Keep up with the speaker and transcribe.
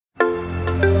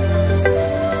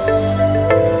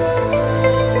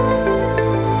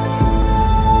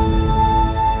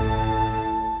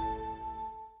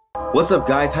What's up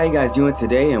guys, how you guys doing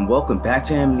today, and welcome back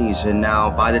to Amnesia. Now,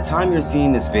 by the time you're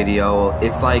seeing this video,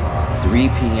 it's like 3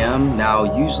 p.m.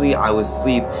 Now, usually I would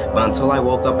sleep, but until I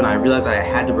woke up and I realized that I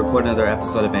had to record another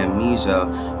episode of Amnesia,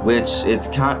 which it's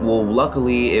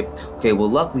luckily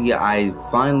I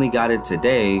finally got it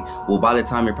today. Well, by the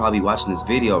time you're probably watching this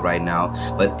video right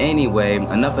now. But anyway,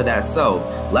 enough of that. So,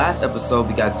 last episode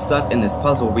we got stuck in this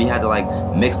puzzle where we had to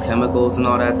like mix chemicals and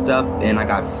all that stuff, and I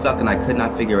got stuck and I could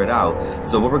not figure it out.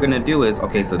 So what we're gonna do is,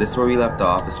 okay, so this is where we left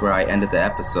off. This is where I ended the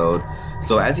episode.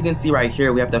 So as you can see right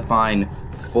here, we have to find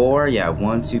four, we have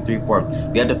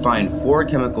to find 4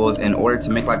 chemicals in order to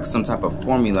make like some type of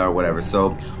formula or whatever.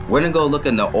 So we're gonna go look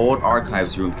in the old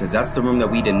archives room, because that's the room that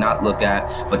we did not look at,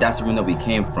 but that's the room that we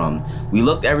came from. We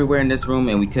looked everywhere in this room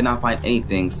and we could not find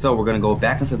anything, so we're gonna go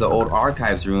back into the old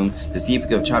archives room to see if we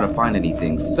could try to find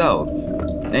anything. So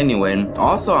anyway,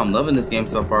 also I'm loving this game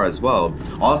so far as well.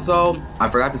 Also, I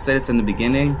forgot to say this in the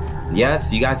beginning.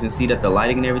 Yes, you guys can see that the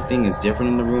lighting and everything is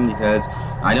different in the room, because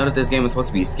I know that this game is supposed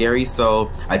to be scary, so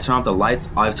I turn off the lights.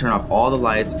 I've turned off all the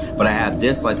lights, but I have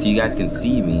this light so you guys can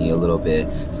see me a little bit,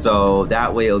 so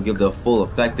that way it'll give the full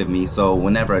effect of me, so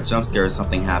whenever a jump scare or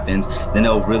something happens, then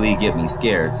it'll really get me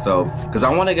scared. So because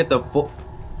I want to get the full...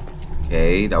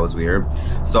 Okay, that was weird.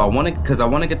 So I want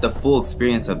to get the full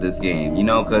experience of this game, you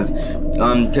know, because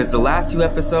the last 2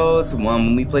 episodes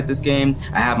when we played this game,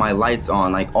 I had my lights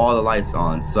on, like all the lights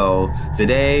on. So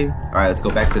today, all right, let's go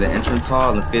back to the entrance hall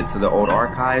and let's get to the old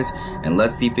archives and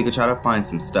let's see if we can try to find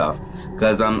some stuff.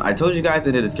 Because I told you guys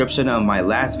in the description of my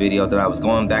last video that I was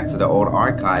going back to the old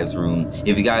archives room.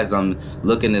 If you guys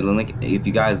look in the link, if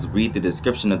you guys read the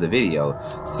description of the video.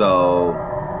 So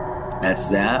that's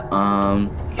that.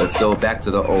 Let's go back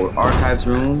to the old archives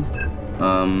room.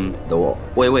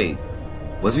 Wait,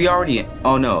 was we already?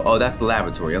 Oh no, oh that's the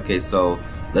laboratory. Okay, so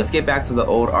let's get back to the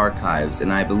old archives,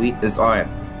 and I believe it's alright.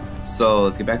 So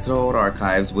let's get back to the old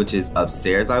archives, which is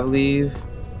upstairs, I believe.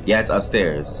 Yeah, it's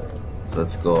upstairs. So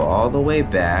let's go all the way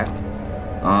back.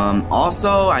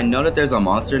 Also, I know that there's a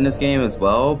monster in this game as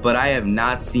well, but I have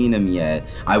not seen him yet.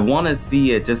 I want to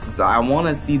see it, I want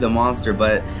to see the monster,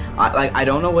 but I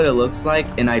don't know what it looks like,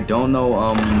 and I don't know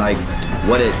like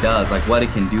what it does, like what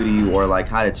it can do to you, or like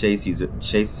how to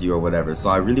chase you or whatever.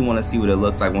 So I really want to see what it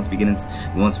looks like once we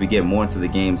get more into the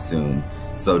game soon.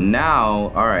 So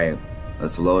now, all right,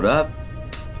 let's load up.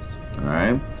 All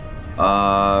right.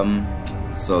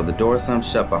 So the door slammed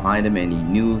shut behind him, and he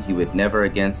knew he would never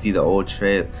again see the old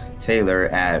tailor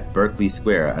at Berkeley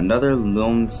Square. Another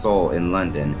lone soul in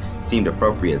London seemed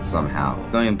appropriate somehow.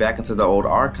 Going back into the old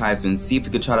archives and see if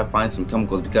we could try to find some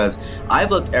chemicals, because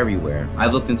I've looked everywhere.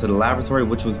 I've looked into the laboratory,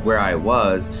 which was where I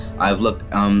was. I've looked,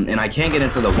 and I can't get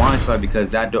into the wine cellar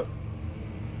because that door.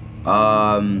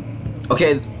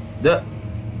 Okay,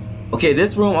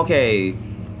 this room. Okay.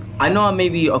 I know I may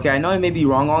be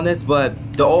wrong on this, but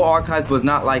the old archives was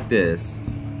not like this.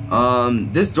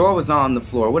 This door was not on the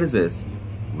floor. What is this?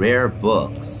 Rare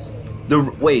books. The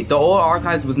old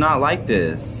archives was not like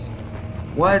this.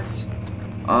 What?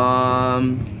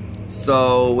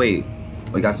 So wait,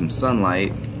 we got some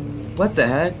sunlight. What the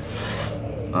heck?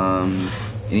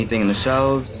 Anything in the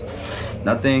shelves?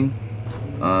 Nothing.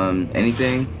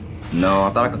 Anything? No,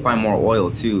 I thought I could find more oil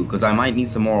too, because I might need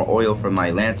some more oil for my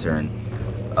lantern.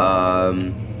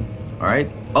 Alright.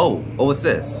 Oh, what's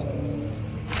this?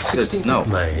 16th of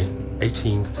May,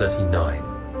 1839.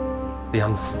 The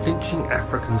unflinching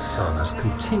African sun has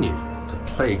continued to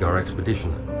plague our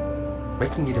expedition,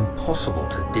 making it impossible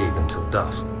to dig until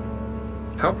dusk.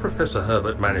 How Professor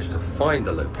Herbert managed to find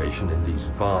the location in these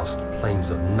vast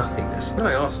plains of nothingness. When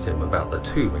I asked him about the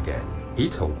tomb again, he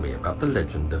told me about the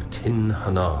legend of Tin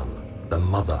Hanan, the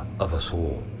mother of us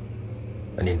all.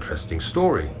 An interesting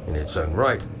story in its own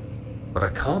right, but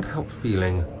I can't help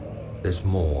feeling there's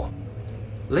more.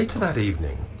 Later that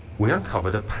evening, we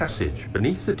uncovered a passage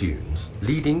beneath the dunes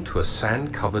leading to a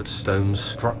sand-covered stone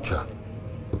structure.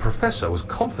 The professor was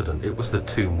confident it was the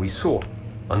tomb we sought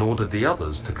and ordered the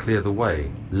others to clear the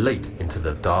way late into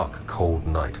the dark, cold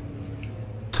night.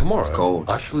 Tomorrow,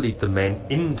 I shall lead the men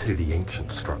into the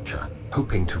ancient structure,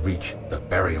 hoping to reach the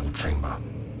burial chamber.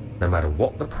 No matter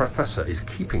what the professor is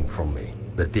keeping from me,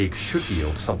 the dig should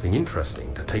yield something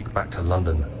interesting to take back to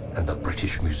London and the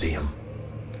British Museum.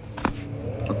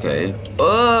 Okay.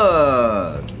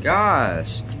 Ugh,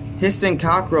 gosh. Hissing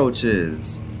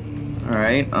cockroaches.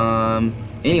 Alright,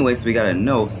 anyway, so we got a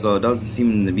note, so it doesn't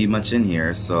seem to be much in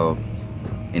here, so...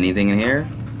 Anything in here?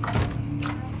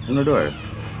 Open the door.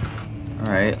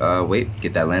 Alright, wait,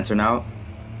 get that lantern out.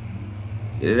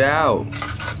 Get it out.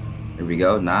 There we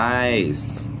go,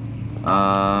 nice.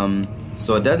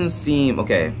 So it doesn't seem,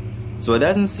 okay. So it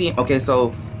doesn't seem, okay,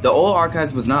 so The old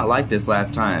archives was not like this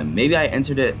last time. Maybe I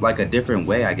entered it like a different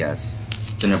way, I guess.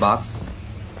 Tinderbox.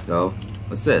 Go.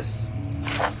 What's this?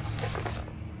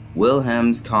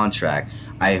 Wilhelm's contract.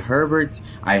 I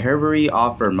hereby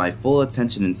offer my full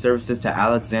attention and services to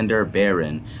Alexander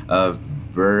Baron of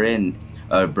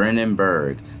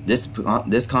Brennenburg.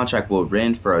 This contract will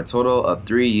run for a total of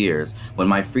 3 years, when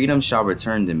my freedom shall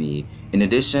return to me. In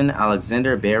addition,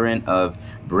 Alexander Baron of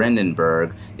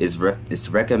Brennenburg is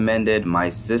recommended my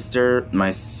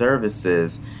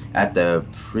services at the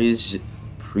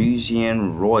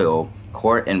Parisian royal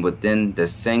court and within the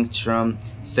sanctum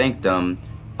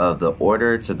of the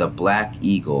Order to the Black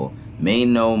Eagle. May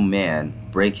no man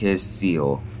break his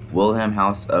seal. Wilhelm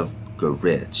House of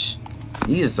Gerich.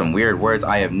 These are some weird words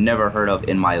I have never heard of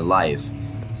in my life.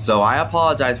 So I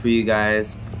apologize for you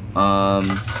guys.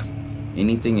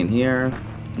 Anything in here?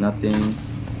 Nothing.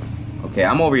 Okay,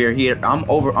 I'm over here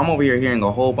hearing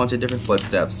a whole bunch of different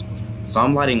footsteps. So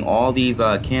I'm lighting all these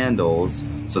candles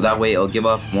so that way it'll give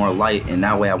off more light, and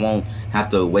that way I won't have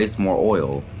to waste more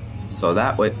oil. So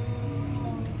that way.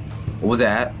 What was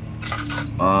that?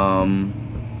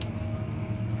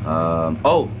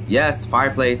 Oh, yes,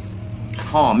 fireplace.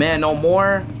 Oh man, no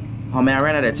more? Oh man, I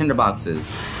ran out of tinder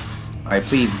boxes. Alright,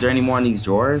 please, is there any more in these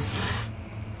drawers?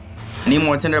 I need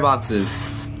more tinder boxes.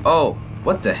 Oh,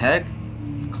 what the heck?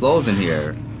 It's clothes in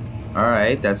here.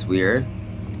 Alright, that's weird.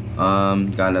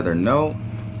 Got another note.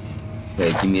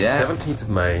 Okay, give me that. 17th of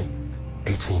May,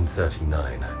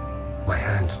 1839. My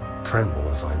hands tremble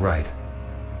as I write.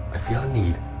 I feel a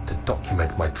need to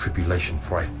document my tribulation,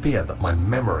 for I fear that my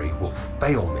memory will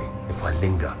fail me if I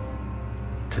linger.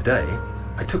 Today,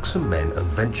 I took some men and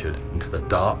ventured into the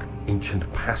dark,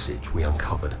 ancient passage we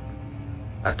uncovered.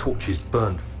 Our torches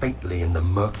burned faintly in the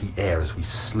murky air as we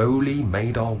slowly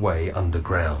made our way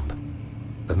underground.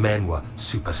 The men were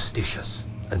superstitious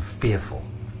and fearful.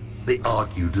 They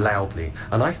argued loudly,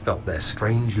 and I felt their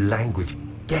strange language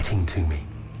getting to me.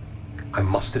 I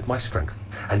mustered my strength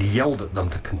and yelled at them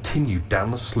to continue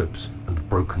down the slopes and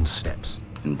broken steps.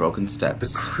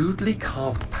 The crudely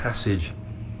carved passage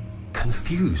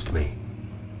confused me.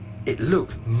 It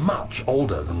looked much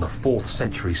older than the 4th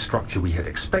century structure we had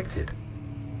expected.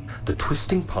 The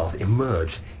twisting path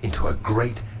emerged into a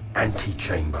great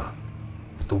antechamber.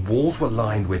 The walls were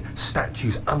lined with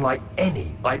statues unlike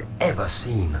any I'd ever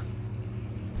seen.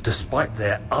 Despite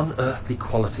their unearthly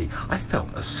quality, I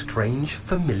felt a strange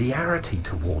familiarity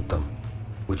toward them,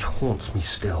 which haunts me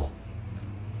still.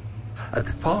 At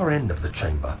the far end of the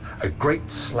chamber, a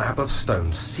great slab of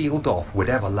stone sealed off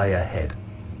whatever lay ahead.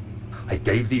 I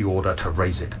gave the order to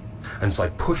raise it, and as I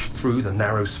pushed through the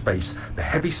narrow space, the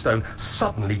heavy stone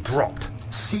suddenly dropped,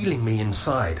 sealing me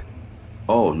inside.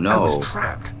 Oh no.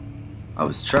 I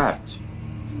was trapped.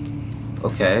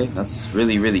 Okay, that's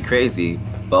really, really crazy.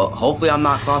 But hopefully I'm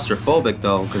not claustrophobic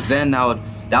though, because then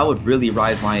that would really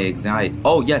rise my anxiety.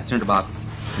 Oh yes, tinderbox.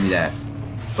 Give me that.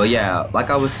 But yeah, like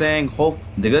I was saying,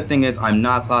 the good thing is I'm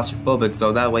not claustrophobic,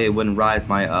 so that way it wouldn't rise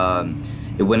my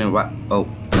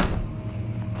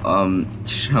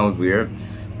that was weird.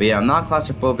 But yeah, I'm not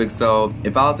claustrophobic, so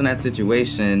if I was in that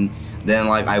situation, then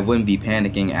like I wouldn't be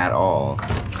panicking at all.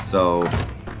 So,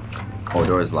 oh,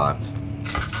 door is locked.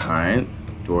 Alright,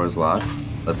 door is locked.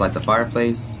 Let's light the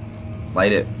fireplace.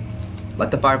 Light it.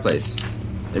 Light the fireplace.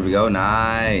 There we go.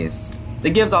 Nice.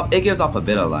 It gives off a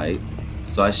bit of light,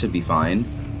 so I should be fine.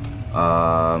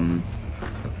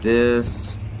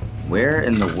 This. Where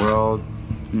in the world?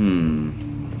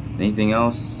 Anything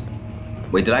else?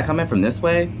 Wait, did I come in from this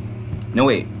way? No,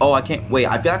 wait. Oh, I can't. Wait,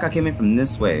 I feel like I came in from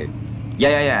this way.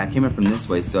 Yeah. I came in from this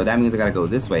way, so that means I gotta go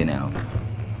this way now.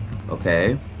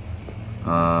 Okay.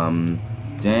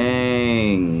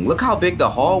 Dang. Look how big the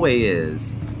hallway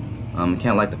is.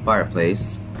 Can't light the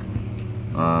fireplace.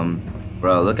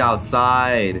 Bro, look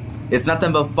outside. It's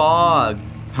nothing but fog.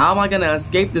 How am I gonna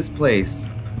escape this place?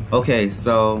 Okay,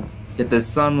 so get the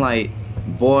sunlight.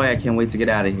 Boy, I can't wait to get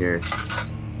out of here.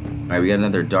 Alright, we got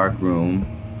another dark room.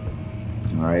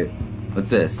 Alright, what's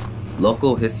this?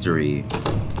 Local history.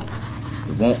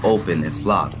 It won't open, it's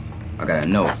locked. I got a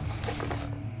note.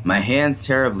 My hands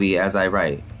terribly as I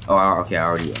write. Oh, okay, I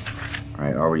already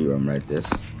write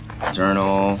this.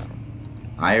 Journal.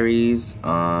 Iris.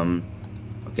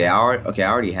 Okay, I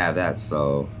already have that,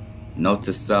 so note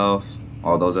to self,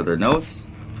 all those other notes.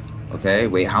 Okay,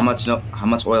 wait, how much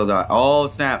oil do I? Oh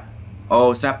snap.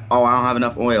 Oh snap. Oh, I don't have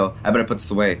enough oil. I better put this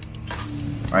away.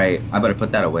 Alright, I better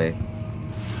put that away.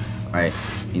 Alright,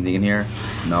 anything in here?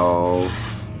 No.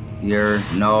 Here,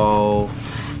 no.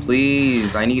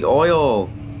 Please, I need oil.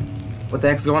 What the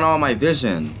heck's going on with my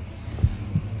vision?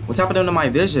 What's happening to my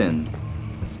vision?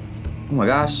 Oh my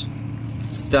gosh.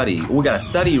 study. Ooh, we got a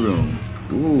study room.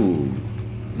 Ooh,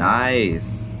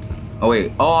 nice. Oh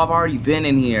wait, oh, I've already been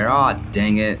in here. Oh,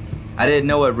 dang it. I didn't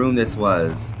know what room this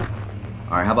was.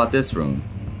 Alright, how about this room?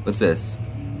 What's this?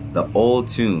 The old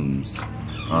tombs.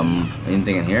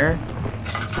 Anything in here?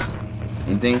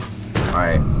 Anything?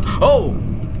 Alright. Oh!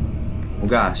 Oh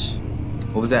gosh.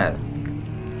 What was that?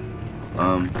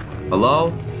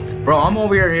 Hello? Bro, I'm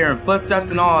over here hearing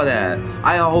footsteps and all that.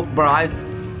 I hope, bro, I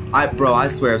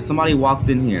swear, if somebody walks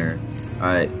in here.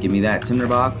 Alright, give me that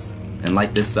tinderbox and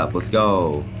light this up. Let's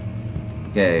go.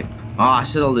 Okay. Oh, I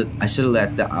should have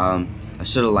let the I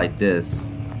should have light this.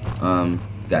 Got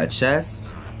a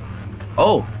chest.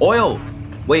 Oh, oil.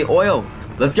 Wait, oil.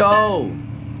 Let's go.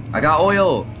 I got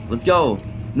oil. Let's go.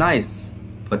 Nice.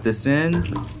 Put this in.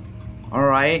 All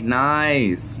right,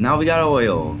 nice. Now we got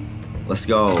oil. Let's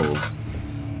go.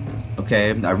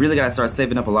 Okay, I really gotta start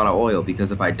saving up a lot of oil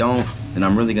because if I don't, then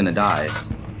I'm really gonna die.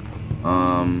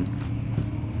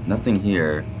 Nothing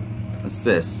here. What's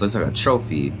this? Looks like a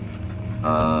trophy.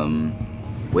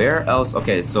 Where else?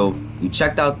 Okay, so we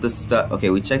checked out the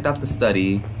we checked out the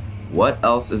study. What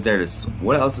else is there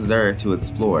to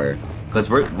explore? Because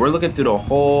we're looking through the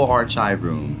whole archive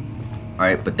room. All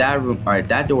right, but that room, all right,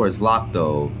 that door is locked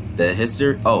though. The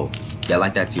history, oh, yeah, I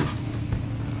like that too.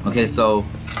 Okay, so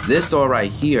this door right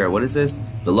here, what is this?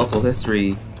 The local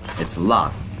history, it's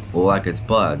locked. Well, like it's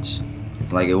budged.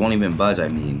 Like it won't even budge, I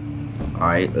mean. All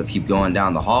right, let's keep going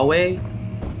down the hallway.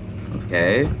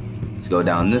 Okay, let's go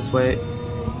down this way.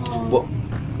 Whoa,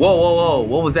 whoa, whoa, whoa,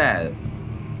 what was that?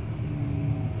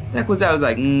 The heck was that? I was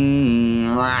like, I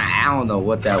don't know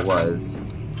what that was.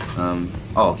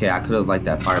 Oh, okay, I could have liked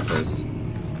that fireplace.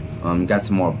 Got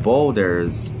some more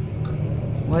boulders.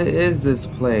 What is this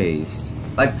place?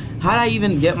 Like, how did I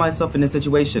even get myself in this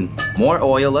situation? More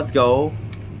oil, let's go.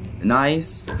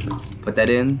 Nice. Put that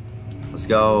in. Let's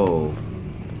go.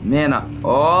 Man,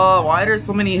 oh, why are there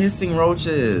so many hissing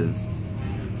roaches?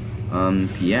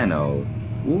 Piano.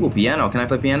 Ooh, piano. Can I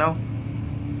play piano?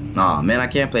 Nah, man, I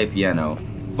can't play piano.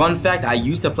 Fun fact, I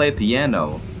used to play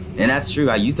piano. And that's true,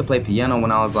 I used to play piano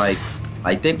when I was like,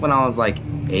 I think when I was like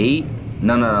 8.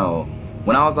 No.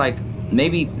 When I was like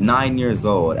maybe 9 years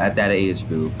old, at that age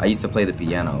group, I used to play the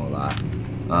piano a lot.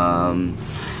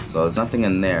 So there's nothing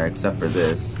in there except for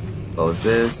this. Close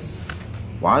this.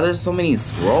 Why are there so many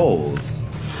scrolls?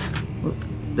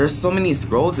 There's so many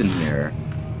scrolls in here.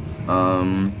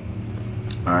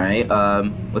 Alright,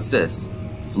 what's this?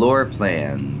 Floor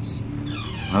plans.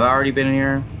 Have I already been in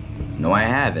here? No, I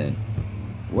haven't.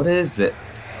 What is that?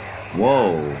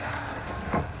 Whoa.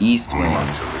 East Wing.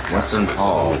 Western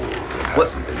Hall. What?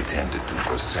 Hasn't been tended to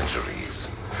for centuries.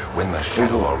 When the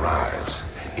shadow arrives,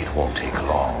 it won't take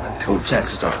long until things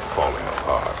start falling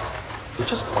apart. You're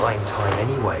just buying time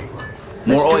anyway.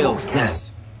 More oil.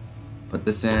 Yes. Put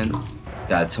this in.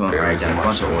 Got a ton. Alright, got a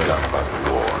bunch of oil. About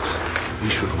the wars. We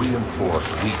should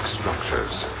reinforce weak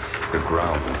structures. The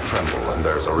ground will tremble, and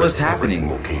there's a risk everything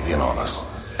will cave in on us,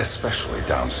 especially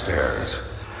downstairs.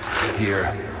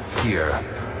 Here,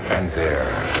 and there.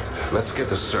 Let's get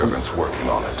the servants working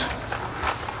on it.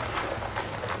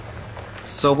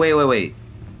 So wait.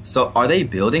 So are they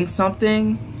building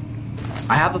something?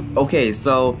 Okay,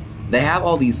 so they have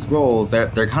all these scrolls. They're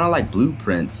kind of like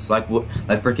blueprints, like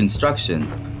for construction.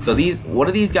 So what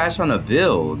are these guys trying to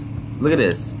build? Look at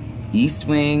this, East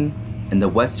Wing and the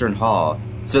Western Hall.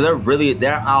 So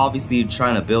they're obviously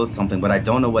trying to build something, but I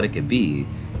don't know what it could be.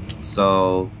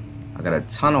 So I got a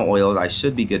ton of oil. I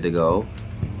should be good to go.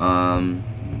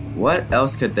 What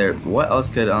else could there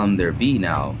be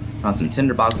now? Found some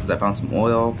tinder boxes. I found some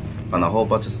oil. Found a whole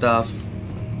bunch of stuff.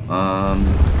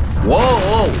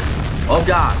 Whoa! Oh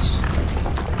gosh!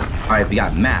 All right, we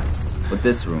got maps with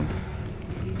this room.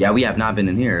 Yeah, we have not been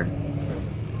in here.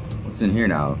 What's in here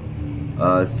now?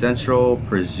 Central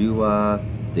Prejua.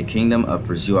 The Kingdom of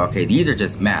Prejua. Okay, these are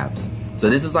just maps. So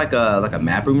this is like a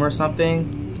map room or something.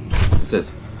 What's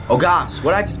this? Oh gosh,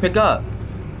 what did I just pick up?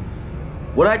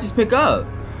 What did I just pick up?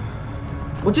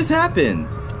 What just happened?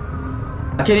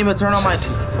 I can't even turn on my...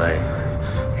 17th May,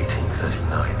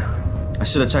 1839. I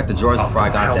should have checked the drawers before I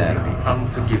got that. After the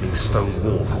unforgiving stone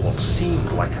wall for what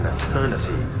seemed like an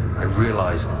eternity, I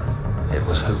realized it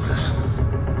was hopeless.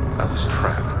 I was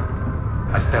trapped.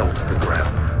 I fell to the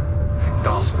ground,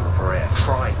 gasping for air,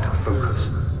 trying to focus.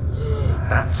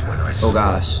 That's when I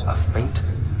saw a faint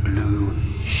blue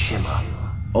shimmer.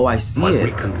 Oh, I see My it. My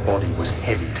weakened body was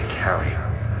heavy to carry,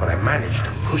 but I managed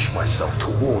to push myself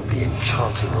toward the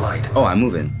enchanting light. Oh, I'm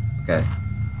moving. Okay.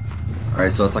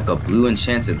 Alright, so it's like a blue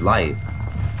enchanted light.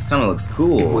 This kind of looks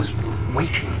cool. It was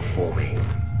waiting for me.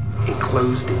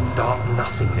 Enclosed in dark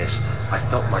nothingness, I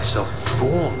felt myself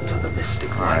drawn to the mystic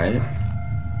light.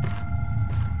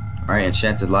 Alright,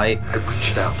 enchanted light. I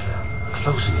reached out,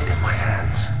 closing it in my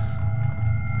hands.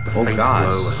 The faint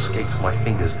glow escaped my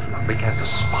fingers and began to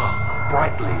spark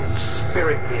brightly and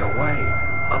spirit me away,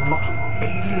 unlocking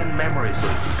alien memories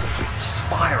of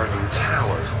spiraling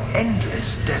towers,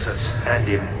 endless deserts, and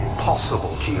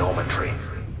impossible geometry.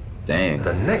 Dang.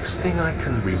 The next thing I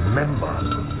can remember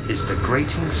is the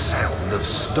grating sound of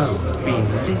stone being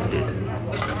lifted,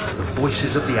 the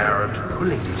voices of the Arabs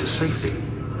pulling me to safety,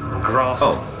 and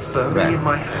grasped firmly in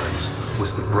my hands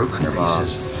was the broken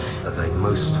pieces of a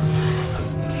most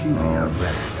peculiar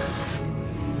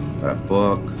relic. Got a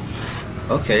book.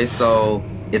 Okay, so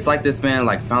it's like this man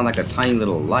like found like a tiny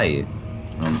little light.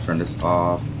 Turn this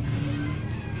off.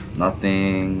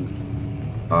 Nothing.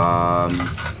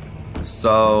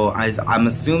 So I'm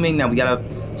assuming that we gotta.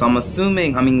 So I'm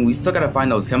assuming. I mean, we still gotta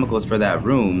find those chemicals for that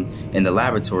room in the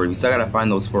laboratory. We still gotta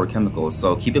find those 4 chemicals.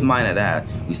 So keep in mind of that.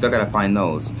 We still gotta find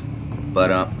those. But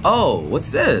oh,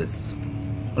 what's this?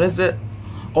 What is it?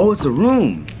 Oh, it's a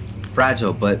room.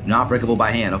 Fragile, but not breakable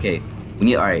by hand. Okay, we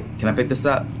need. All right, can I pick this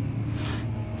up?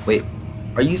 Wait,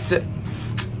 are you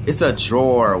It's a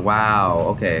drawer. Wow.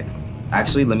 Okay.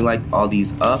 Actually, let me light all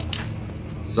these up.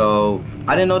 So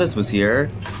I didn't know this was here.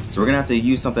 So we're gonna have to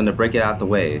use something to break it out the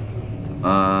way.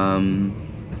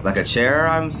 Like a chair,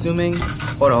 I'm assuming.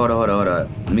 Hold on.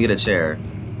 Let me get a chair.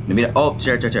 Oh,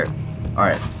 chair. All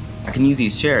right. I can use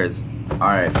these chairs. All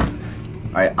right.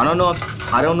 I don't know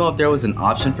if there was an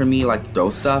option for me like to throw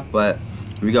stuff, but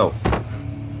here we go.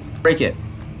 Break it.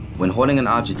 When holding an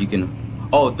object, you can.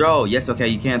 Oh, throw. Yes. Okay.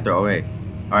 You can throw. Okay.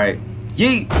 All right.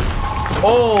 Yeet.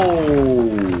 Oh.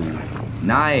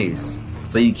 Nice.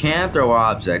 So you can throw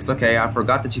objects. Okay, I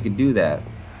forgot that you could do that.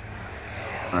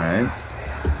 Alright.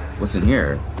 What's in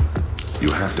here?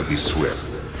 You have to be swift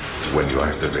when you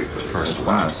activate the first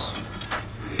glass.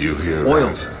 You hear oil.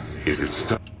 That? If it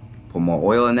stops, put more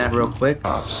oil in that real quick.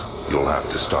 You'll have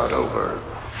to start over.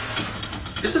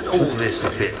 Isn't all this a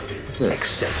bit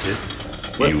excessive?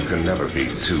 What? You can never be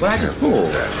too What I just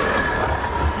pulled?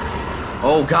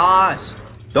 Oh gosh!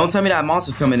 Don't tell me that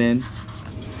monster's coming in.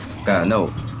 Gotta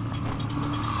know.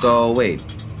 So wait,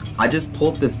 I just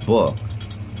pulled this book.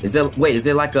 Is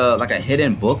it like a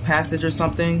hidden book passage or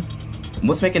something?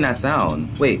 What's making that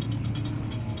sound? Wait.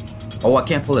 Oh, I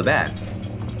can't pull it back.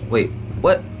 Wait,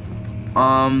 what?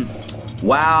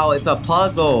 Wow, it's a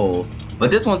puzzle.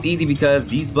 But this one's easy because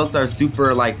these books are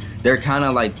super like they're kind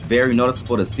of like very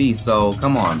noticeable to see. So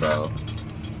come on, bro. All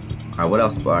right, what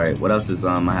else? All right, what else is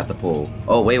I have to pull?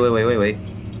 Oh wait.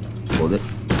 Pulled it.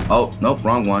 Oh nope,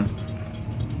 wrong one.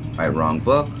 Alright, wrong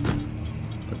book.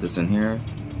 Put this in here.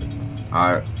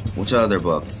 Alright, which other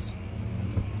books?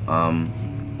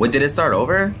 Wait, did it start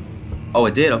over? Oh,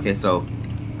 it did? Okay, so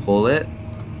pull it.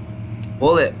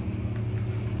 Pull it.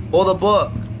 Pull the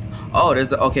book. Oh,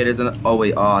 there's an oh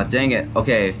wait, oh dang it.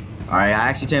 Okay. Alright, I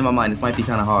actually changed my mind. This might be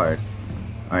kinda hard.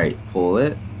 Alright, pull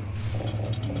it.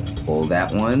 Pull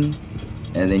that one.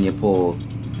 And then you pull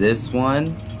this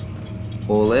one.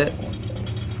 Pull it.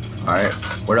 Alright,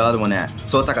 where the other one at?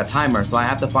 So it's like a timer, so I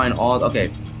have to find all.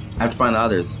 Okay, I have to find the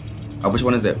others. Which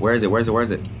one is it? Where is it? Oh,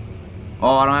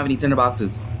 I don't have any tinder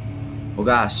boxes. Oh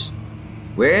gosh.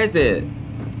 Where is it?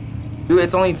 Dude,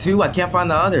 it's only 2. I can't find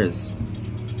the others.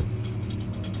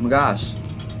 Oh my gosh.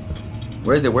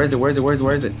 Where is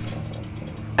it?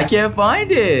 I can't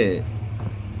find it.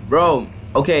 Bro,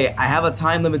 okay, I have a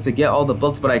time limit to get all the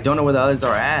books, but I don't know where the others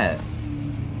are at.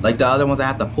 Like the other ones I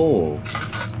have to pull.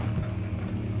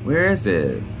 Where is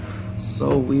it?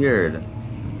 So weird.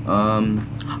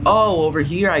 Oh, over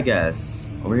here, I guess.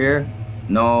 Over here?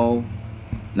 No.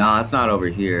 Nah, it's not over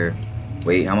here.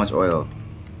 Wait, how much oil?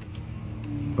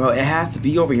 Bro, it has to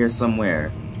be over here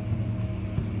somewhere.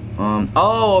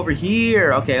 Oh, over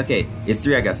here. Okay. It's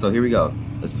 3, I guess. So here we go.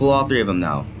 Let's pull all 3 of them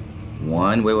now.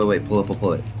 1. Wait.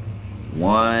 Pull it.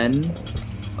 1.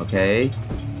 Okay.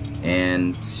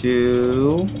 And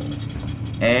 2.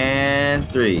 And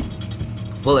 3.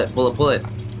 Pull it.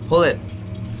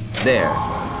 There.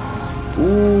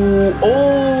 Ooh.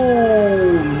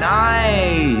 Oh,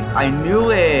 nice. I knew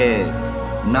it.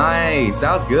 Nice.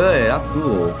 That was good. That's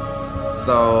cool.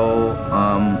 So,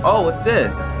 oh, what's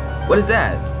this? What is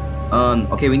that?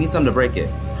 Okay, we need something to break it.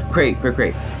 Crate.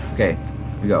 Okay, here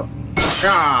we go.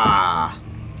 Ah!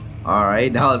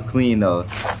 Alright, that was clean though.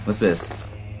 What's this?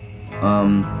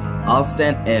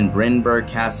 Alstent and Brynberg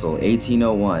Castle,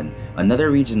 1801.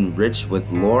 Another region rich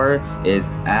with lore was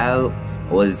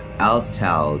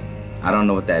Alstald. I don't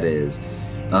know what that is.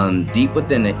 Deep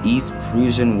within the East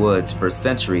Prussian woods for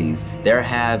centuries, there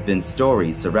have been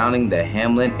stories surrounding the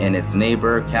hamlet and its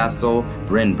neighbor castle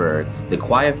Brennberg. The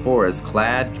quiet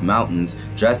forest-clad mountains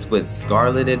dressed with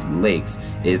scarleted lakes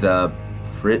is a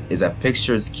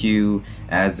picturesque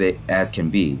as can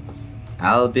be.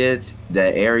 Albeit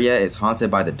the area is haunted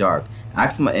by the dark.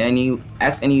 Ask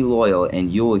any loyal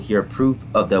and you will hear proof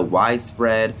of the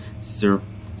widespread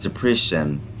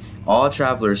superstition. All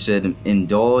travelers should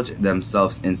indulge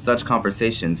themselves in such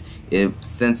conversations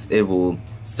since it will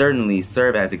certainly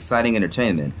serve as exciting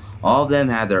entertainment. All of them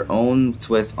have their own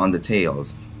twist on the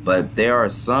tales, but there are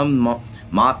some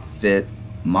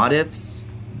motifs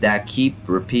that keep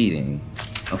repeating.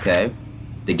 Okay.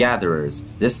 The Gatherers.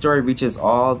 This story reaches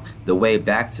all the way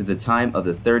back to the time of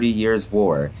the 30 Years'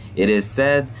 War. It is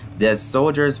said that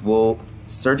soldiers who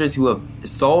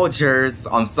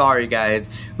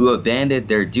abandoned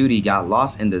their duty got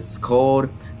lost in this cold,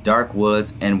 dark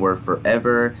woods and were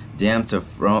forever damned to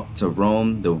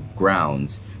roam the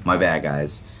grounds. My bad,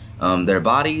 guys. Their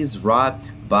bodies rot,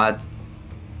 but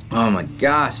oh my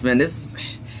gosh, man,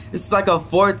 this is like a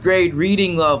 4th grade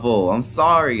reading level. I'm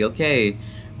sorry, okay.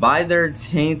 By their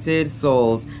tainted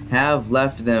souls have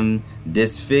left them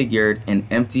disfigured and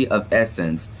empty of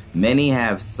essence. Many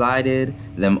have cited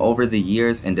them over the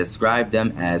years and described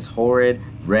them as horrid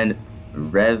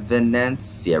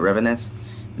revenants. Yeah, revenants.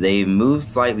 They move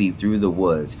slightly through the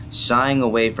woods, shying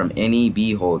away from any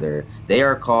beholder. They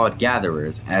are called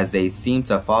gatherers, as they seem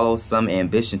to follow some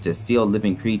ambition to steal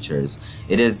living creatures.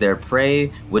 It is their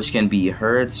prey which can be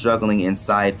heard struggling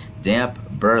inside damp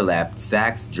burlap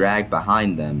sacks dragged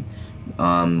behind them,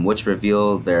 which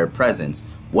reveal their presence.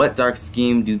 What dark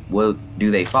scheme do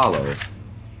they follow?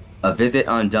 A visit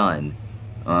undone.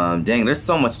 Dang, there's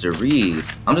so much to read.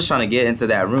 I'm just trying to get into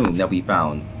that room that we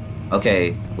found.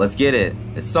 Okay, let's get it.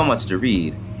 It's so much to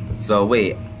read. So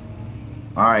wait.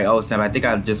 Alright, oh snap, I think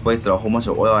I just wasted a whole bunch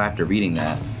of oil after reading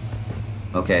that.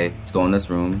 Okay, let's go in this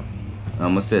room.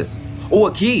 What's this? Oh,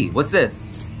 a key! What's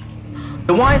this?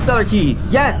 The wine cellar key!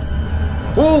 Yes!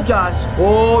 Oh gosh!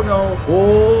 Oh no!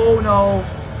 Oh no!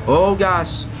 Oh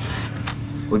gosh!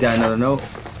 We got another note.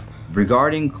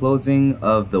 Regarding closing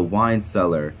of the wine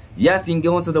cellar. Yes, you can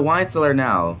go into the wine cellar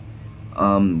now.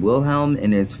 Wilhelm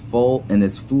and his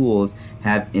fools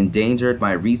have endangered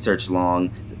my research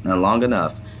long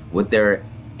enough with their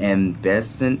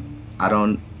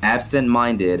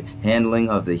absent-minded handling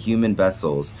of the human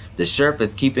vessels. The sheriff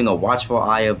is keeping a watchful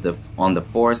eye on the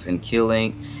force and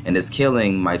is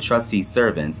killing my trusty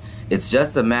servants. It's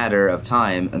just a matter of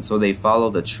time until they follow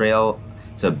the trail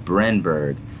to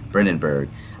Brennberg.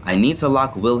 I need to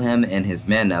lock Wilhelm and his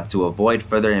men up to avoid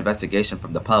further investigation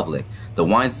from the public. The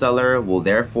wine cellar will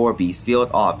therefore be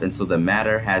sealed off until the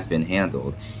matter has been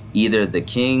handled. Either the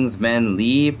king's men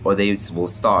leave or they will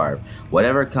starve.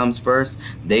 Whatever comes first,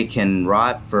 they can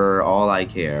rot for all I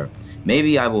care.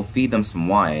 Maybe I will feed them some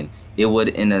wine. It would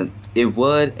in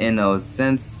a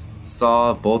sense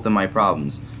solve both of my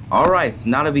problems. Alright, so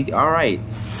now alright.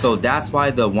 So that's why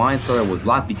the wine cellar was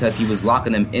locked, because he was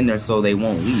locking them in there so they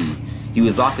won't leave. He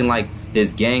was locking like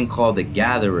his gang called the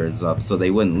Gatherers up so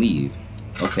they wouldn't leave.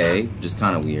 Okay, just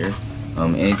kind of weird.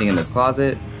 Anything in this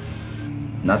closet?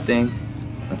 Nothing.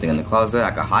 Nothing in the closet.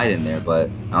 I could hide in there, but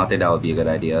I don't think that would be a good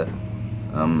idea.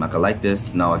 I could like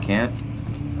this. No, I can't.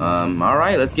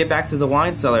 Alright, let's get back to the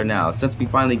wine cellar now. Since we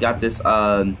finally got this,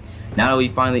 now that we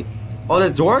finally... Oh,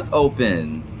 this door's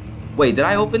open! Wait, did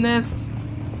I open this?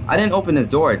 I didn't open this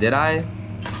door, did I?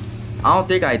 I don't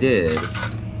think I did.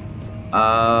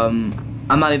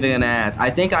 I'm not even gonna ask.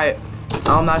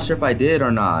 I'm not sure if I did or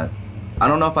not. I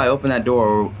don't know if I opened that door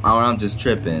or I'm just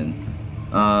tripping.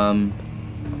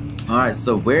 Alright,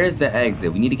 so where is the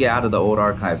exit? We need to get out of the old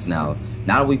archives now.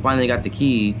 Now that we finally got the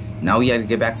key, now we gotta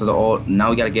get back to the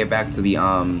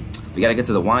we gotta get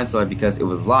to the wine cellar because it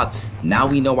was locked. Now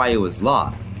we know why it was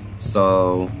locked.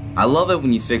 So I love it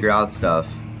when you figure out stuff.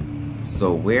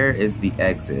 So where is the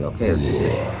exit? Okay, let's get to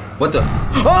this. What the?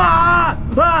 Ah!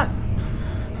 Ah!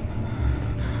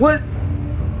 What?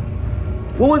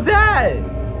 What was that?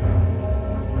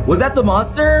 Was that the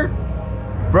monster?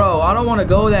 Bro, I don't want to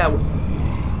go that way.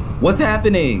 What's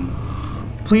happening?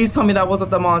 Please tell me that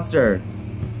wasn't the monster.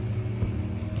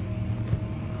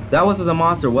 That wasn't the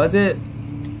monster, was it?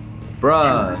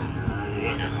 Bruh.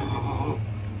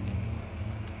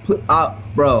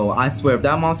 Bro, I swear, if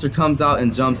that monster comes out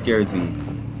and jump scares me,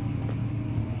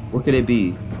 what could it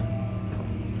be?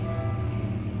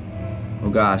 Oh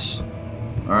gosh.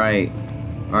 Alright.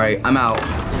 Alright, I'm out.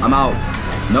 I'm out.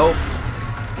 Nope.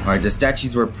 Alright, the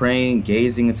statues were praying,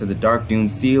 gazing into the dark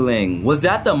doomed ceiling. Was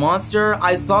that the monster?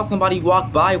 I saw somebody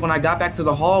walk by when I got back to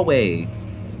the hallway.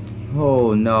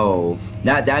 Oh no.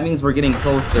 That means we're getting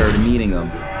closer to meeting him.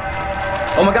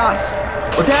 Oh my gosh!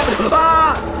 What's happening?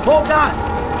 Ah! Oh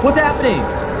gosh! What's happening?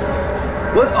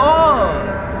 What's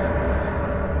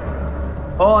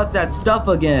Oh, it's that stuff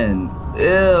again.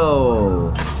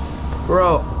 Ew.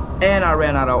 Bro, and I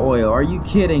ran out of oil. Are you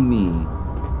kidding me?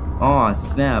 Oh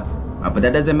snap. But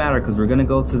that doesn't matter because we're gonna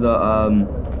go to the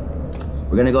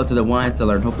wine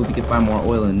cellar and hopefully we can find more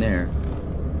oil in there.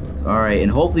 Alright,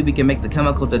 and hopefully we can make the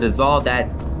chemical to dissolve that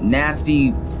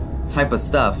nasty type of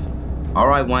stuff.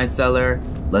 Alright, wine cellar,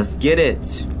 let's get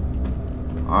it.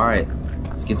 Alright,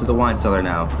 let's get to the wine cellar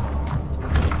now.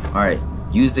 Alright,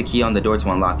 use the key on the door to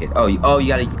unlock it. Oh, you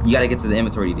gotta get to the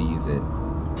inventory to use it.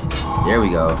 There we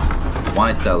go.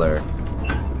 Wine cellar.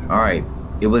 Alright,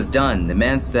 it was done. The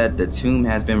man said the tomb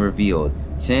has been revealed.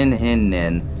 Tin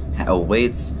Hinnan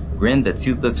awaits Grin the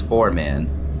Toothless Foreman.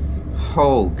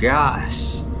 Oh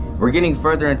gosh. We're getting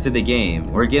further into the game.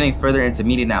 We're getting further into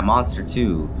meeting that monster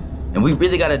too. And we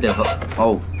really gotta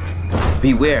oh.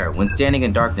 Beware, when standing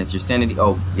in darkness, your sanity.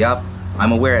 Oh, yep.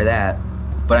 I'm aware of that.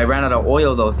 But I ran out of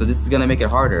oil though, so this is gonna make it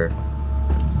harder.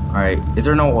 Alright, is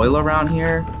there no oil around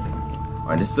here?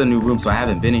 Alright, this is a new room, so I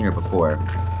haven't been in here before.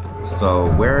 So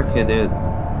where could it?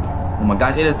 Oh my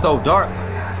gosh, it is so dark.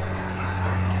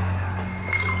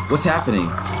 What's happening?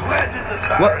 Where did the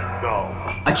What? Baron go?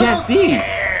 I can't see.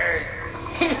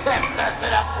 He left us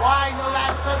enough wine to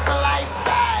last us a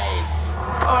lifetime.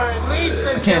 Or at least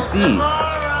I can't see.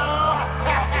 tomorrow.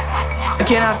 I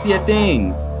cannot see a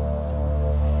thing.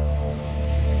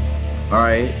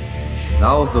 Alright.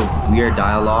 That was a weird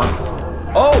dialogue.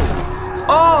 Oh!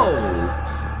 Oh!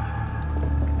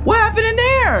 What happened in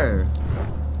there?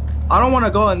 I don't want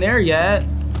to go in there yet.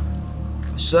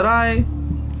 Should I?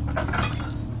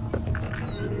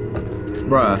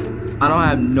 Bruh, I don't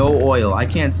have no oil. I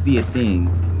can't see a thing.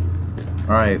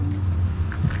 Alright.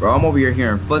 Bro, I'm over here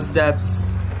hearing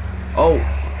footsteps. Oh.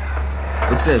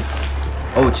 What's this?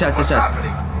 Oh, chest.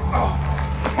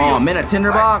 Oh, man, a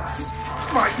tinderbox.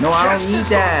 No, I don't need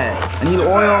that. I need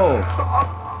oil.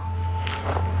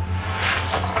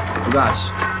 Oh,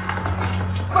 gosh.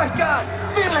 My God!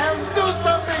 Wilhelm, do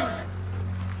something!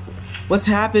 What's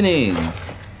happening?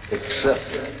 Except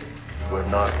we're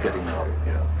not getting out of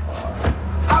here.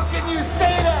 How can you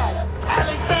say that?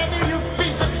 Alexander, you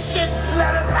piece of shit!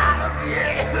 Let us out of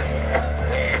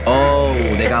here! Oh,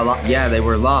 they got locked. Yeah, they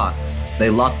were locked. They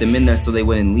locked them in there so they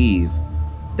wouldn't leave.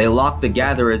 They locked the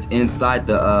gatherers inside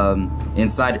the,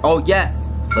 inside. Oh, yes.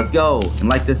 Let's go. And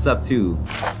light this up, too.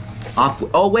 Aqua.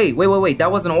 Oh, wait. That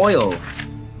wasn't oil.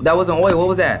 That wasn't oil. What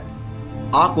was that?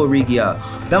 Aqua Regia.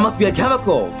 That must be a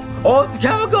chemical. Oh, it's a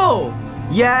chemical.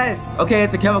 Yes. Okay,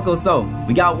 it's a chemical. So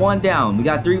we got one down. We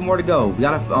got 3 more to go. We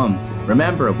gotta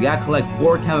remember, we gotta collect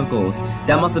 4 chemicals.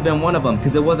 That must have been one of them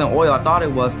because it wasn't oil. I thought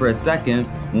it was for a second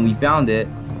when we found it.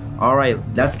 All right,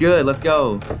 that's good. Let's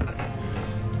go.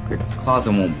 This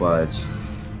closet won't budge.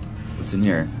 What's in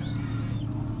here?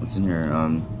 What's in here?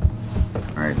 All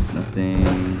right,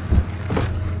 nothing.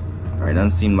 All right,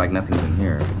 doesn't seem like nothing's in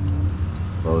here.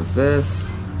 Close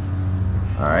this.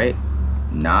 All right,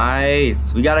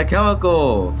 nice. We got a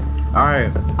chemical. All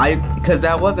right, because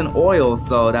that wasn't oil,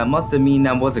 so that must have mean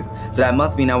that wasn't. So that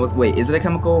must mean that was. Wait, is it a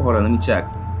chemical? Hold on, let me check.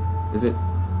 Is it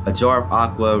a jar of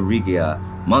Aqua Regia?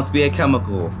 Must be a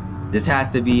chemical. This has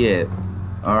to be it.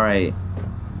 All right.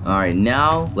 All right,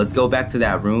 now let's go back to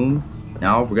that room.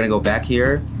 Now we're gonna go back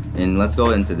here and let's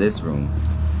go into this room.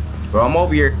 Bro, I'm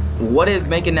over here. What is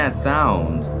making that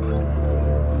sound?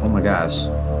 Oh my gosh.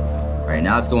 All right,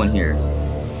 now let's go in here.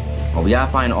 Oh, we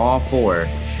gotta find all 4.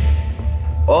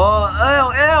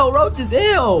 Oh, ew, roaches,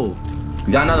 ew.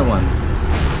 We got another one.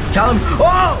 Callum,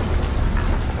 oh!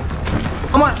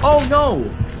 Come on, oh no.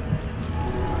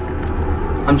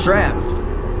 I'm trapped.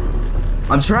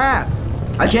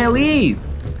 I can't leave.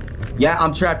 Yeah,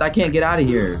 I'm trapped. I can't get out of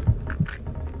here.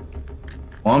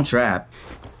 Oh, I'm trapped.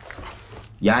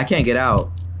 Yeah, I can't get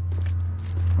out.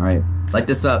 Alright, light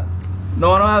this up.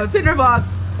 No, I don't have a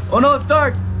tinderbox. Oh no, it's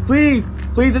dark. Please,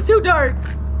 it's too dark.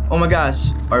 Oh my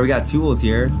gosh. Alright, we got tools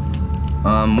here.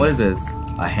 What is this?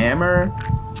 A hammer?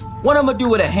 What am I gonna do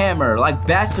with a hammer? Like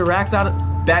bash the rocks out of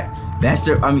bash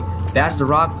the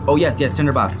rocks. Oh yes,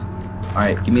 tinderbox.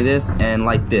 Alright, give me this and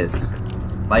light this.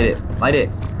 Light it. Light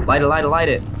it.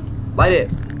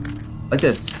 Like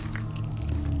this.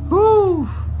 Whoo!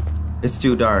 It's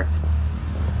too dark.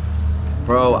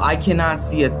 Bro, I cannot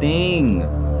see a thing.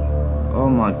 Oh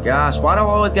my gosh. Why do I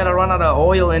always gotta run out of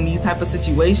oil in these type of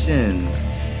situations?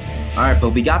 Alright, but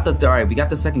we got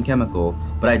the second chemical,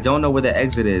 but I don't know where the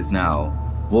exit is now.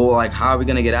 Well, like, how are we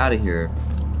gonna get out of here?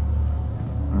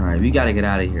 Alright, we gotta get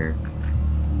out of here.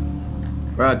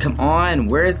 Bro, come on.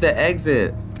 Where's the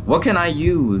exit? What can I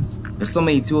use? There's so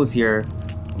many tools here.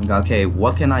 Okay,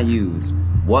 what can I use?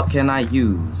 What can I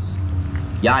use?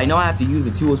 Yeah, I know I have to use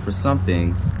the tools for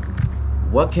something.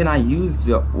 What can I use?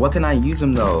 What can I use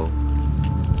them though?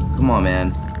 Come on,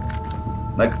 man.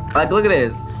 Like, look at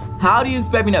this. How do you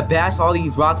expect me to bash all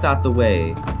these rocks out the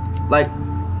way? Like,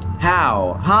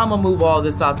 how? How am I gonna move all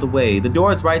this out the way? The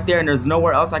door is right there and there's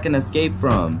nowhere else I can escape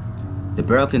from. The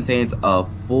barrel contains a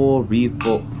full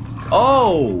refill.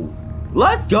 Oh!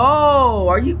 Let's go!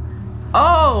 Are you?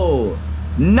 Oh!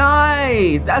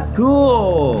 Nice! That's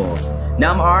cool!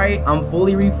 Now I'm alright. I'm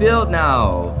fully refilled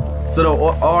now. So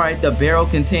alright, the barrel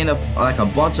contained like a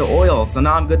bunch of oil. So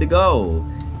now I'm good to go.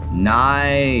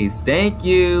 Nice. Thank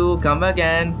you. Come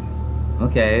again.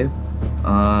 Okay.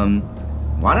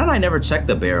 Why don't I never check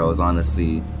the barrels,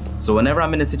 honestly? So whenever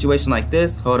I'm in a situation like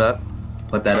this, hold up.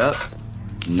 Put that up.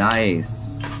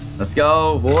 Nice. Let's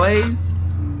go, boys.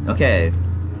 Okay.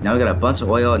 Now we got a bunch of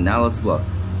oil. Now let's look.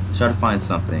 Try to find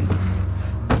something.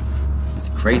 There's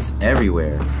crates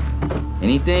everywhere.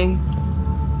 Anything?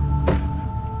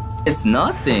 It's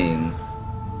nothing.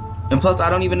 And plus,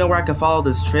 I don't even know where I can follow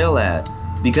this trail at.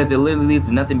 Because it literally leads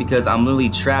to nothing because I'm literally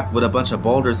trapped with a bunch of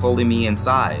boulders holding me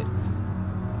inside.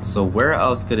 So where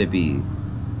else could it be?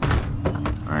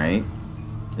 Alright.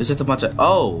 There's just a bunch of...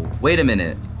 Oh, wait a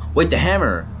minute. Wait, the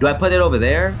hammer. Do I put it over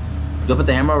there? Do I put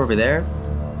the hammer over there?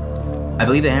 I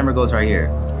believe the hammer goes right here.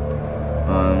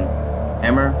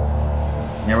 Hammer?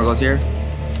 Hammer goes here?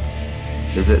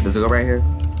 Does it go right here?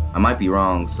 I might be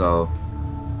wrong, so...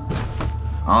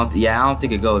 I don't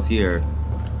think it goes here.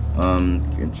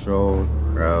 Control,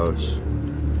 crouch.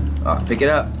 Pick it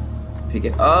up. Pick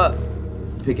it up.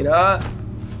 Pick it up.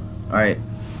 Alright.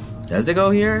 Does it go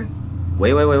here?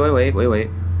 Wait.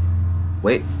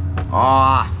 Wait.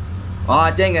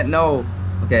 Aw, dang it, no.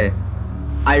 Okay.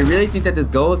 I really think that this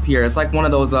goes here. It's like one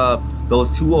of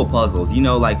those tool puzzles. You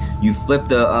know, like you flip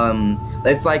the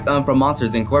it's like from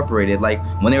Monsters Incorporated, like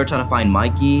when they were trying to find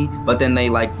Mikey, but then they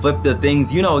like flip the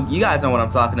things, you know, you guys know what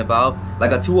I'm talking about.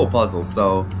 Like a tool puzzle.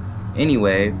 So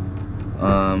anyway,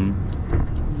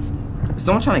 is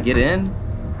someone trying to get in?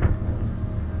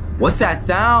 What's that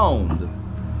sound?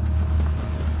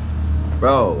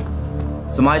 Bro,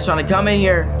 somebody's trying to come in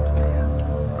here.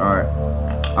 Alright.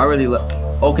 I really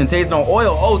oh, contains no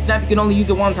oil. Oh, snap, you can only use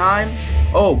it one time?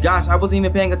 Oh, gosh, I wasn't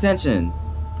even paying attention.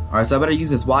 Alright, so I better use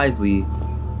this wisely.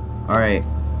 Alright.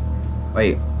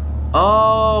 Wait.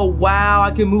 Oh, wow,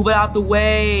 I can move it out the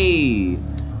way.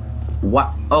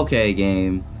 What? Okay,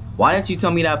 game. Why didn't you tell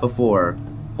me that before?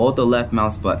 Hold the left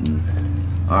mouse button.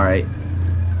 Alright.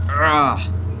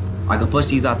 I can push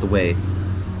these out the way.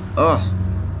 Ugh.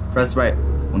 Press right.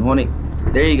 When holding.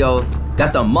 There you go.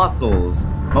 Got the muscles.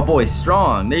 My boy's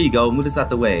strong. There you go. Move this out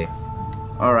the way.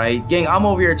 Alright. Gang, I'm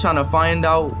over here trying to find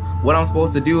out what I'm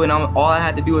supposed to do, and all I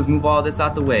had to do is move all this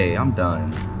out the way. I'm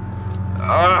done.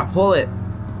 Pull it.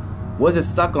 What is it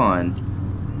stuck on?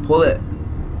 Pull it.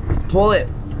 Pull it.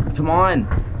 Come on.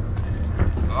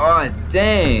 Oh,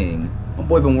 dang. My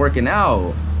boy been working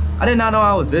out. I did not know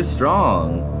I was this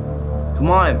strong.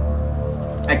 Come on.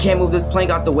 I can't move this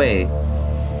plank out the way.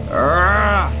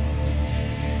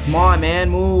 Come on, man.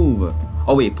 Move.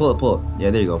 Oh, wait. Pull it. Pull it.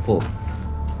 Yeah, there you go. Pull.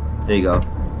 There you go.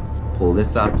 Pull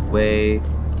this out the way.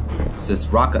 It's this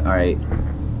rock. Alright.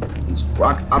 These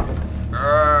rock up.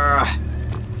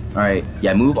 Alright.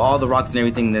 Yeah, move all the rocks and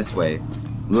everything this way.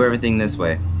 Move everything this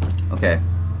way. Okay.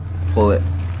 Pull it.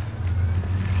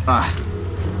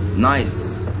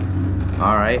 Nice.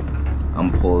 Alright. I'm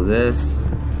gonna pull this.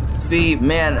 See,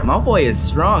 man, my boy is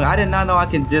strong. I did not know I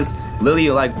can just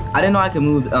literally, like, I didn't know I could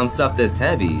move stuff this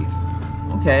heavy.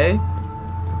 Okay.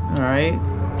 Alright.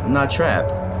 I'm not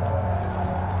trapped.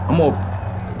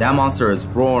 That monster is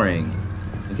roaring.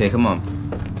 Okay, come on.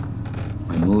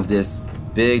 I move this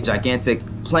big, gigantic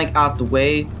plank out the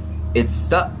way. It's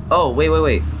stuck. Oh,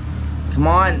 wait. Come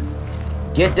on.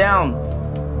 Get down.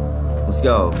 Let's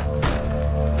go.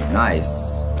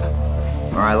 Nice.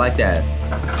 Alright, I like that.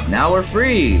 Now we're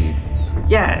free.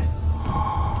 Yes.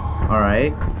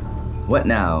 Alright. What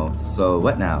now? So,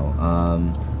 what now?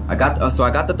 I got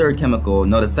the third chemical.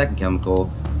 No, the second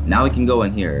chemical. Now we can go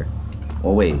in here.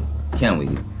 Oh, wait. Can we?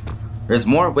 There's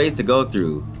more ways to go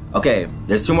through. Okay,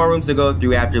 there's 2 more rooms to go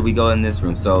through after we go in this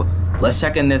room. So, let's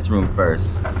check in this room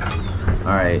first.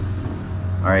 Alright.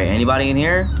 Alright, anybody in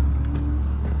here?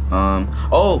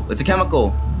 Oh, it's a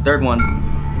chemical. Third one.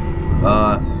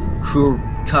 Crew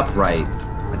cup right.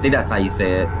 I think that's how you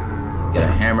say it. Get a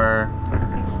hammer.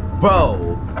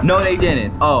 Bro, no they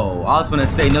didn't. Oh, I was gonna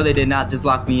say, no they did not just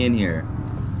lock me in here.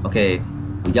 Okay,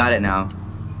 we got it now.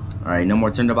 Alright, no more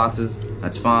tinder boxes.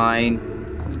 That's fine.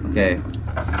 Okay.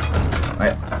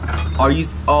 Alright. Are you...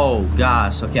 Oh,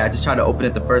 gosh. Okay, I just tried to open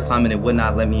it the first time and it would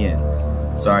not let me in.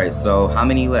 Sorry, so how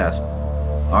many left?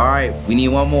 Alright, we need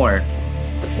one more.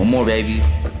 One more, baby.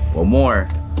 One more.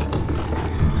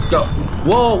 Let's go.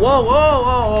 Whoa, whoa, whoa,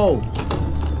 whoa,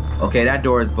 whoa. Okay, that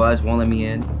door is buzzed. Won't let me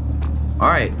in.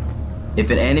 Alright.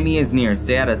 If an enemy is near,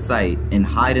 stay out of sight and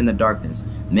hide in the darkness.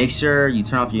 Make sure you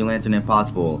turn off your lantern if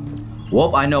possible.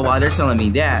 Well, I know why they're telling me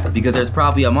that. Because there's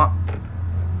probably a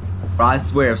Bro, I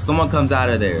swear, if someone comes out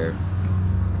of there...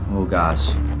 Oh,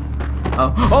 gosh.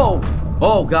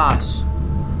 Oh, gosh.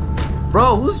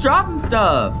 Bro, who's dropping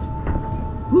stuff?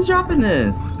 Who's dropping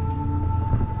this?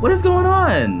 What is going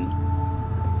on?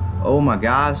 Oh my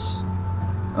gosh.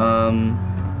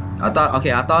 I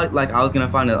thought like I was gonna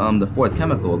find the fourth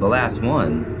chemical, the last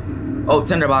one. Oh,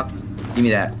 tinderbox. Give me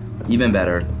that. Even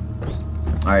better.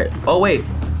 Alright. Oh wait.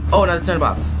 Oh, another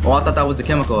tinderbox. Oh, I thought that was the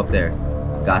chemical up there.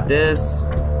 Got this.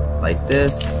 Like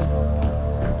this.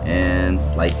 And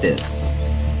like this.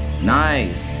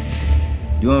 Nice.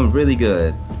 Doing really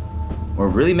good. We're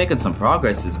really making some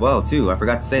progress as well too. I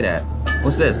forgot to say that.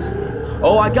 What's this?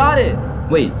 Oh, I got it!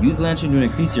 Wait, use lantern to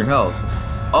increase your health.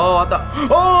 Oh, I thought...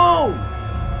 Oh!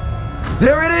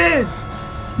 There it is!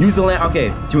 Use the lantern...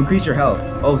 Okay, to increase your health.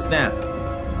 Oh, snap.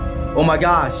 Oh my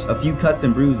gosh, a few cuts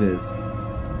and bruises.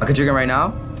 I can drink it right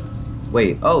now?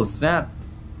 Wait, oh, snap.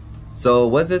 So,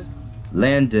 what's this?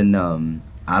 Landinum.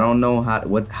 I don't know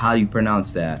how you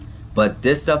pronounce that. But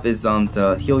this stuff is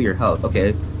to heal your health.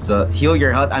 Okay, to heal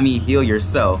your health, I mean heal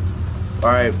yourself.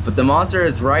 Alright, but the monster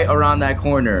is right around that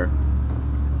corner.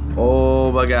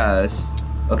 Oh my gosh.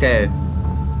 Okay.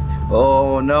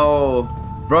 Oh no.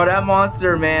 Bro, that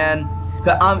monster, man.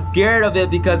 I'm scared of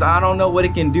it because I don't know what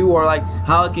it can do or like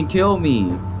how it can kill me.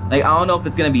 Like, I don't know if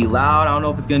it's gonna be loud. I don't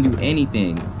know if it's gonna do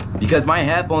anything. Because my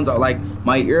headphones are like,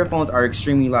 my earphones are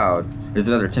extremely loud. There's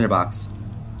another tinderbox.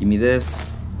 Give me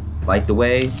this. Light the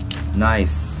way.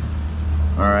 Nice.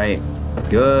 Alright.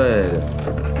 Good.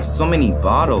 There's so many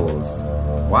bottles.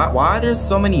 Why are there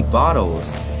so many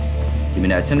bottles? Give me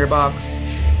that tinderbox.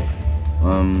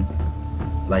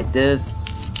 Like this.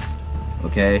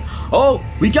 Okay. Oh,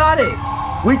 we got it!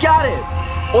 We got it!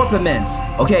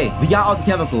 Orpiment. Okay, we got all the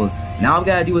chemicals. Now all we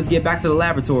gotta do is get back to the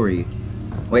laboratory.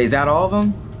 Wait, is that all of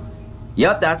them?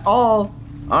 Yep, that's all.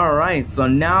 Alright, so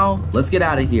now let's get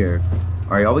out of here.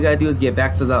 Alright, all we gotta do is get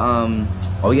back to the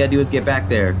all we gotta do is get back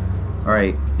there.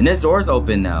 Alright, and this door's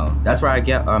open now. That's where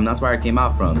I came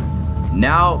out from.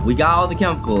 Now we got all the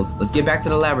chemicals. Let's get back to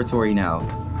the laboratory now.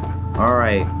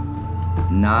 Alright.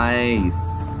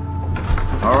 Nice.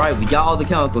 Alright, we got all the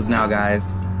chemicals now,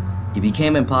 guys. It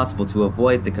became impossible to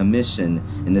avoid the commission,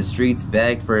 and the streets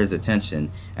begged for his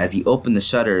attention. As he opened the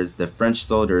shutters, the French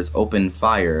soldiers opened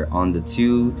fire on the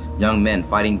two young men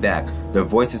fighting back. Their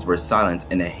voices were silenced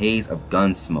in a haze of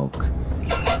gun smoke.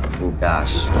 Oh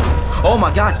gosh. Oh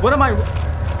my gosh,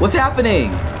 what's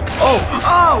happening? Oh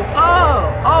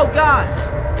gosh.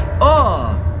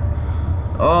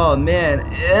 Oh man.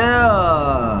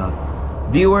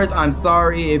 Ew. Viewers, I'm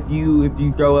sorry if you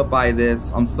throw up by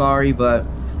this. I'm sorry, but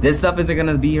this stuff isn't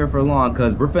gonna be here for long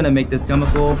because we're finna make this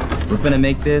chemical. We're finna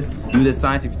make this, do this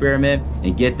science experiment,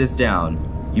 and get this down.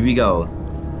 Here we go.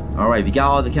 Alright, we got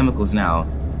all the chemicals now.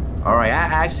 Alright, I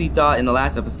actually thought in the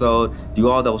last episode, through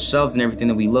all those shelves and everything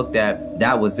that we looked at,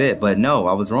 that was it. But no,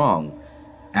 I was wrong.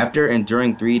 After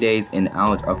enduring 3 days in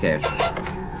okay.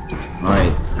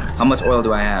 Alright, how much oil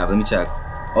do I have? Let me check.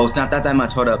 Oh, it's not that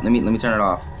much. Hold up, let me turn it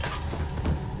off.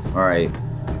 Alright,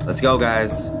 let's go,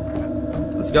 guys.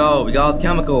 Let's go. We got all the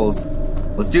chemicals.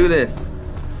 Let's do this.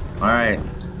 Alright.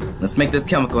 Let's make this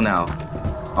chemical now.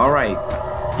 Alright.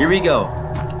 Here we go.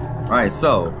 Alright,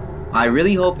 so I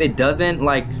really hope it doesn't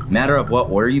like matter of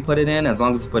what order you put it in as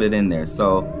long as you put it in there.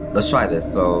 So let's try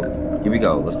this. So here we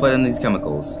go. Let's put in these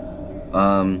chemicals.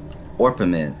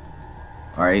 Orpiment.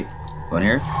 Alright. Go in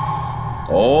here.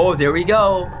 Oh, there we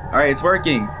go. Alright, it's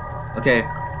working. Okay.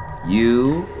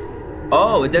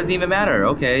 Oh, it doesn't even matter.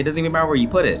 Okay, it doesn't even matter where you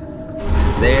put it.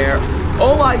 There.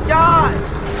 Oh my gosh!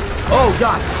 Oh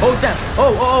gosh! Oh snap!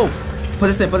 Oh! Put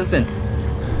this in.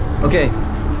 Okay.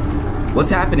 What's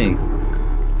happening?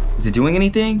 Is it doing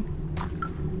anything?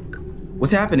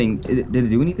 What's happening? Did it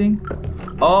do anything?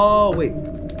 Oh wait.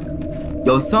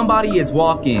 Yo, somebody is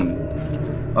walking.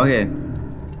 Okay.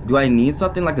 Do I need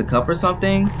something like a cup or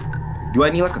something? Do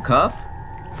I need like a cup?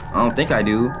 I don't think I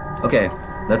do. Okay,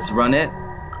 let's run it.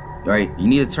 Alright, you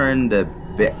need to turn the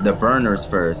burners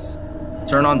first.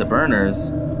 Turn on the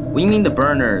burners? What do you mean the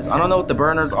burners? I don't know what the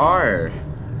burners are.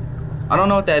 I don't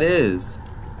know what that is.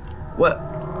 What?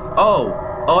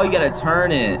 Oh, you gotta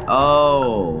turn it.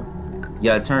 Oh, you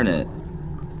gotta turn it.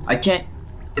 I can't.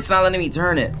 It's not letting me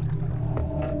turn it.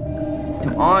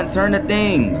 Come on, turn the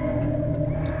thing.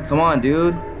 Come on,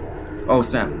 dude. Oh,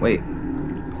 snap. Wait.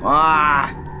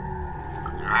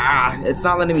 It's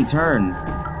not letting me turn.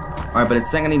 Alright, but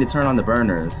it's saying I need to turn on the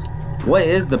burners. What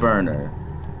is the burner?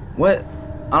 What?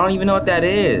 I don't even know what that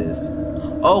is.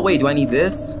 Oh, wait. Do I need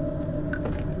this?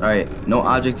 Alright. No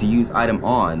object to use item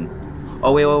on.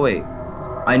 Oh, wait.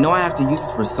 I know I have to use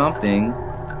this for something.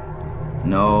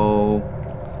 No.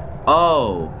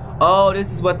 Oh,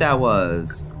 this is what that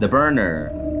was. The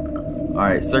burner.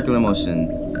 Alright, circular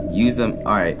motion. Use them.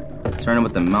 Alright. Turn it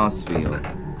with the mouse wheel.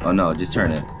 Oh no, just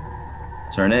turn it.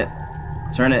 Turn it.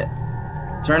 Turn it.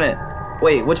 Turn it.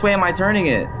 Wait, which way am I turning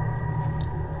it?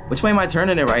 Which way am I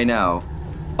turning it right now?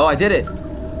 Oh, I did it.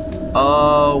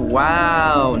 Oh,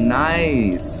 wow.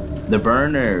 Nice. The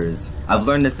burners. I've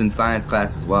learned this in science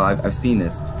class as well. I've seen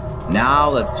this. Now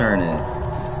let's turn it.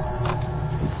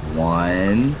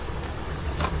 1,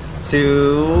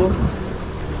 2,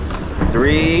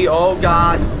 3. Oh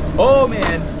gosh. Oh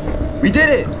man. We did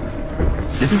it.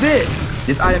 This is it.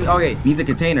 This item, okay, needs a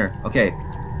container. Okay,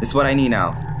 this is what I need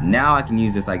now. Now I can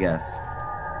use this, I guess.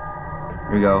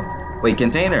 Here we go. Wait,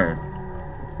 container.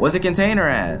 Where's the container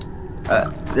at?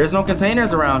 There's no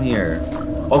containers around here.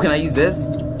 Oh, can I use this?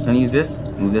 Can I use this?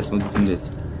 Move this, move this, move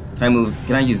this.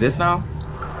 Can I use this now?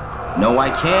 No, I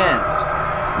can't.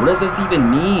 What does this even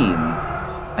mean?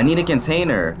 I need a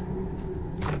container.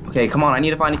 Okay, come on, I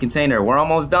need to find a container. We're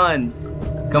almost done.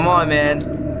 Come on,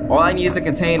 man. All I need is a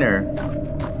container.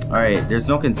 Alright, there's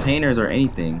no containers or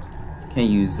anything. Can't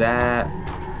use that.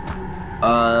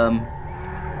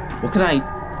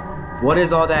 What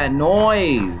is all that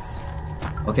noise?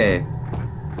 Okay.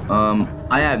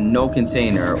 I have no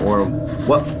container or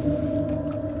what?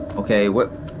 Okay,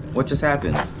 what just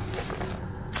happened?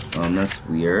 That's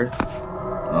weird.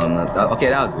 Okay,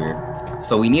 that was weird.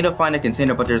 So we need to find a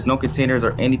container, but there's no containers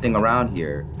or anything around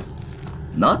here.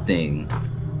 Nothing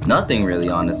really,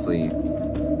 honestly.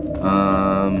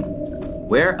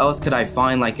 Where else could I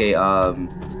find like a,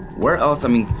 where else, I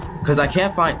mean, cause I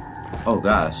can't find, oh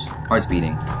gosh, heart's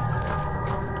beating.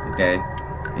 Okay,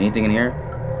 anything in here?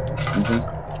 Anything?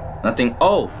 Nothing.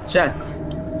 Oh, chest.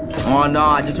 Oh no,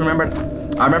 I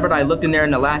remembered I looked in there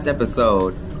in the last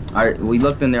episode. We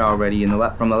looked in there already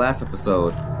from the last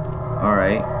episode.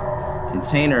 Alright.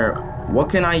 Container. What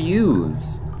can I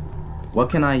use? What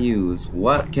can I use?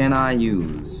 What can I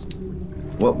use?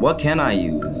 What can I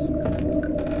use?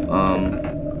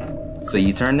 So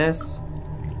you turn this?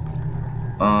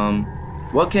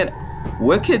 What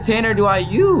container do I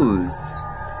use?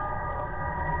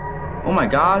 Oh my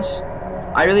gosh.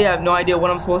 I really have no idea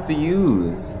what I'm supposed to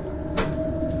use.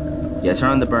 Yeah, turn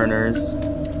on the burners.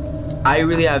 I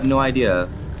really have no idea.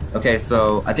 Okay,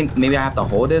 so I think maybe I have to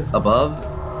hold it above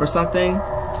or something.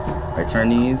 Alright, turn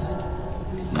these.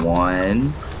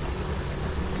 1,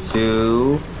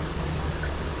 2,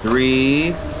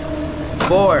 3,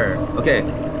 4. Okay.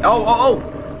 Oh.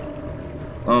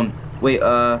 Wait,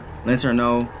 lantern,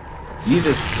 no. Use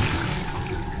this.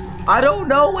 I don't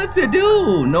know what to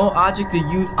do. No object to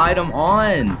use item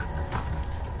on.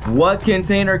 What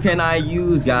container can I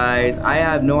use, guys? I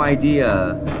have no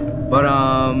idea. But,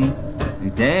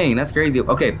 dang, that's crazy.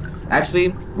 Okay, actually,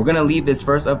 we're gonna leave this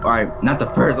first up. Alright, not the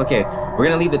first, okay. We're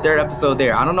gonna leave the third episode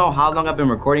there. I don't know how long I've been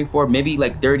recording for, maybe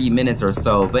like 30 minutes or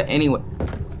so. But anyway,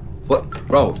 what,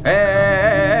 bro?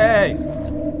 Hey!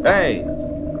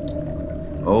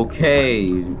 Okay,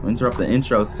 interrupt the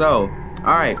intro. So,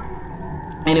 alright.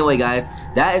 Anyway, guys,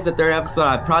 that is the third episode.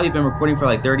 I've probably been recording for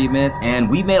like 30 minutes, and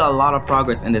we made a lot of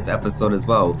progress in this episode as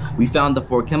well. We found the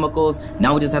 4 chemicals.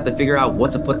 Now we just have to figure out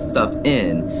what to put the stuff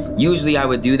in. Usually I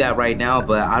would do that right now,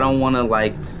 but I don't want to,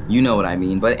 like, you know what I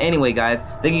mean. But anyway, guys,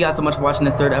 thank you guys so much for watching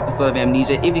this third episode of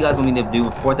Amnesia. If you guys want me to do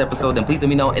a 4th episode, then please let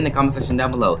me know in the comment section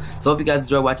down below. So if you guys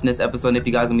enjoyed watching this episode, and if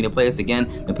you guys want me to play this again,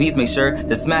 then please make sure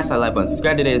to smash that like button,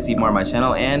 subscribe today to see more of my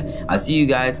channel, and I'll see you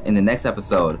guys in the next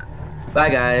episode. Bye,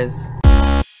 guys.